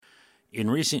In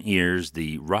recent years,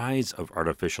 the rise of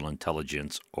artificial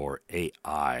intelligence, or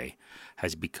AI,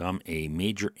 has become a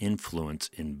major influence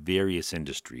in various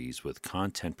industries, with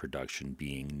content production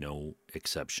being no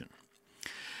exception.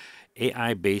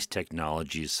 AI based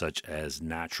technologies such as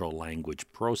natural language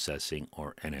processing,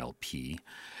 or NLP,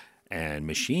 and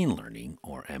machine learning,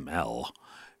 or ML,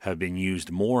 have been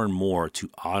used more and more to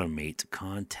automate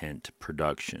content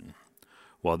production.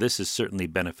 While this is certainly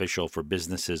beneficial for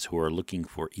businesses who are looking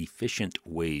for efficient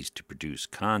ways to produce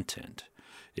content,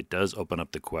 it does open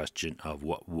up the question of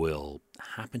what will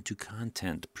happen to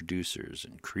content producers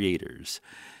and creators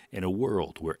in a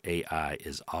world where AI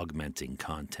is augmenting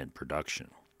content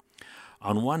production.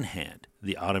 On one hand,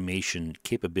 the automation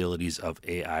capabilities of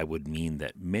AI would mean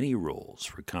that many roles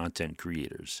for content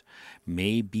creators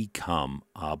may become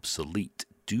obsolete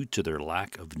due to their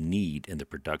lack of need in the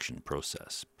production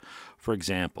process. For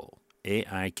example,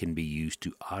 AI can be used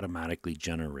to automatically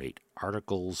generate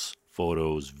articles,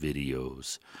 photos,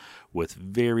 videos with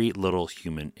very little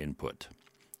human input.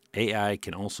 AI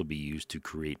can also be used to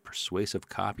create persuasive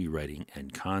copywriting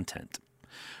and content,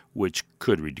 which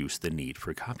could reduce the need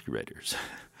for copywriters.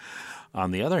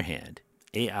 On the other hand,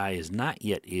 AI is not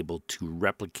yet able to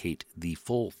replicate the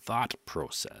full thought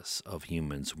process of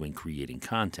humans when creating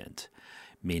content,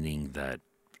 meaning that,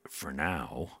 for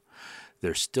now,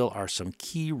 there still are some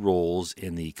key roles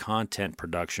in the content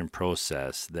production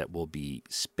process that will be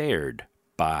spared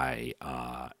by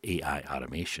AI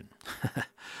automation.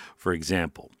 For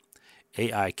example,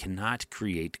 AI cannot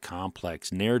create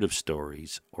complex narrative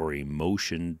stories or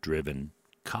emotion driven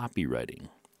copywriting,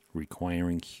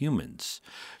 requiring humans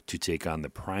to take on the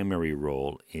primary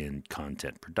role in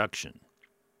content production.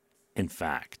 In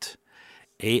fact,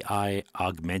 AI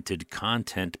augmented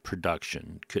content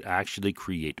production could actually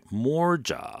create more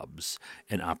jobs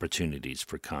and opportunities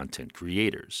for content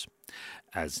creators,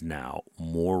 as now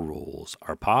more roles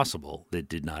are possible that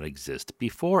did not exist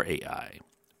before AI.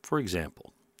 For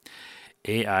example,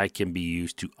 AI can be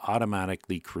used to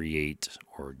automatically create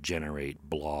or generate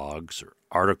blogs or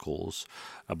articles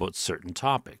about certain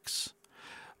topics,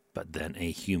 but then a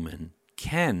human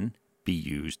can be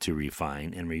used to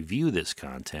refine and review this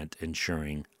content,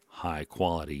 ensuring high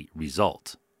quality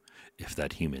result, if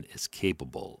that human is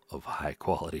capable of high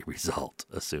quality result,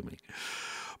 assuming.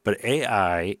 But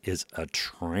AI is a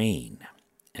train,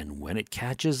 and when it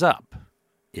catches up,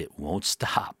 it won't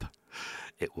stop.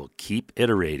 It will keep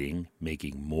iterating,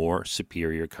 making more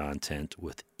superior content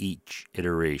with each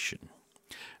iteration.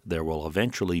 There will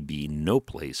eventually be no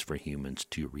place for humans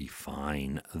to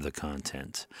refine the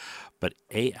content, but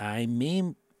AI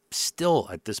may still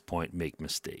at this point make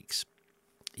mistakes,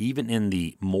 even in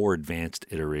the more advanced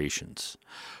iterations.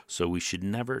 So we should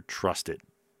never trust it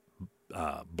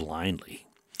blindly.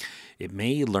 It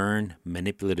may learn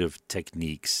manipulative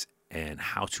techniques and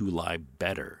how to lie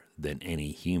better than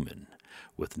any human.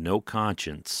 With no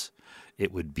conscience,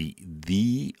 it would be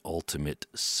the ultimate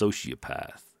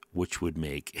sociopath, which would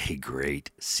make a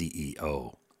great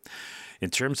CEO. In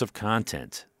terms of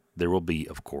content, there will be,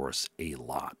 of course, a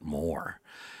lot more.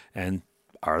 And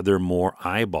are there more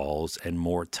eyeballs and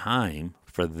more time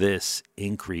for this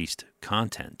increased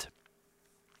content?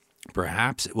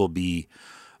 Perhaps it will be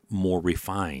more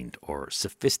refined or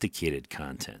sophisticated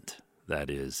content. That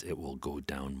is, it will go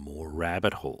down more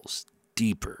rabbit holes,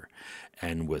 deeper,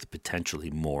 and with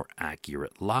potentially more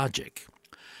accurate logic.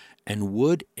 And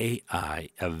would AI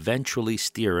eventually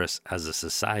steer us as a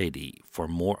society for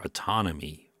more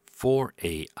autonomy for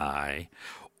AI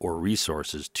or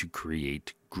resources to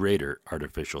create greater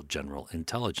artificial general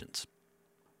intelligence?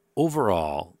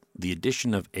 Overall, the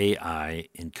addition of AI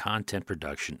in content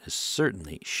production is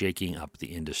certainly shaking up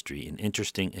the industry in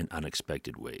interesting and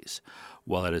unexpected ways.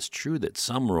 While it is true that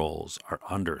some roles are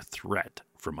under threat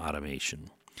from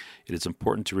automation, it is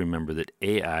important to remember that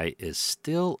AI is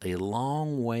still a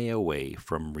long way away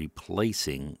from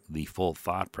replacing the full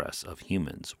thought process of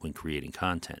humans when creating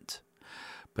content.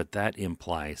 But that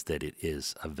implies that it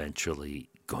is eventually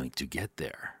going to get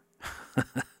there.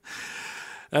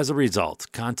 As a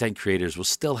result, content creators will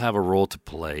still have a role to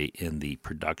play in the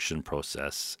production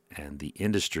process, and the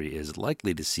industry is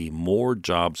likely to see more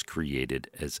jobs created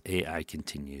as AI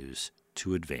continues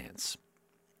to advance.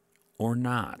 Or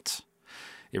not.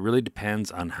 It really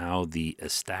depends on how the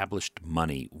established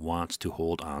money wants to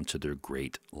hold on to their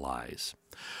great lies.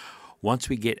 Once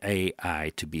we get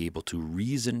AI to be able to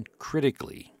reason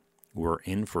critically, we're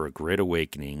in for a great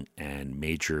awakening and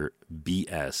major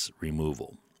BS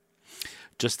removal.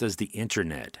 Just as the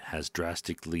internet has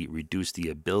drastically reduced the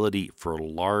ability for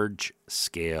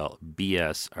large-scale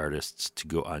BS artists to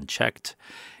go unchecked,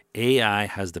 AI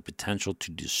has the potential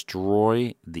to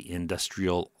destroy the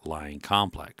industrial lying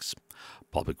complex.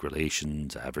 Public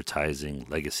relations, advertising,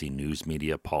 legacy news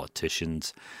media,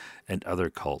 politicians, and other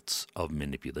cults of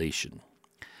manipulation.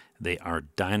 They are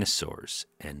dinosaurs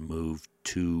and move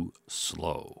too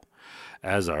slow,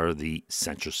 as are the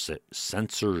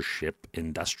censorship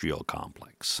industrial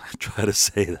complex. Try to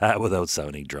say that without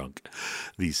sounding drunk.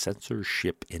 The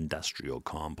censorship industrial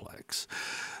complex.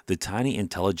 The tiny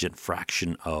intelligent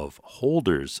fraction of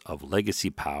holders of legacy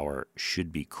power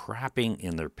should be crapping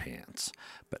in their pants,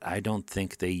 but I don't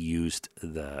think they used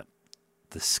the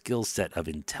skill set of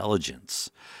intelligence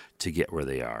to get where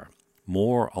they are.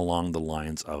 More along the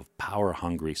lines of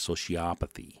power-hungry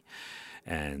sociopathy,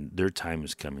 and their time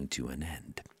is coming to an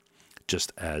end.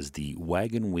 Just as the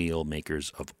wagon wheel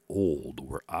makers of old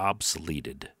were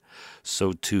obsoleted,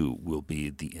 so too will be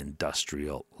the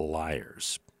industrial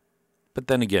liars. But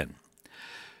then again,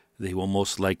 they will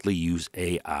most likely use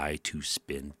AI to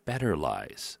spin better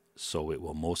lies, so it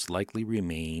will most likely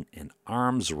remain an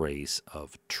arms race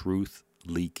of truth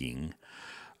leaking,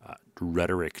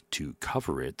 rhetoric to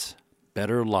cover it,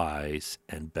 better lies,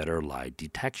 and better lie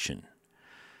detection.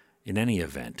 In any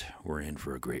event, we're in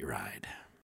for a great ride.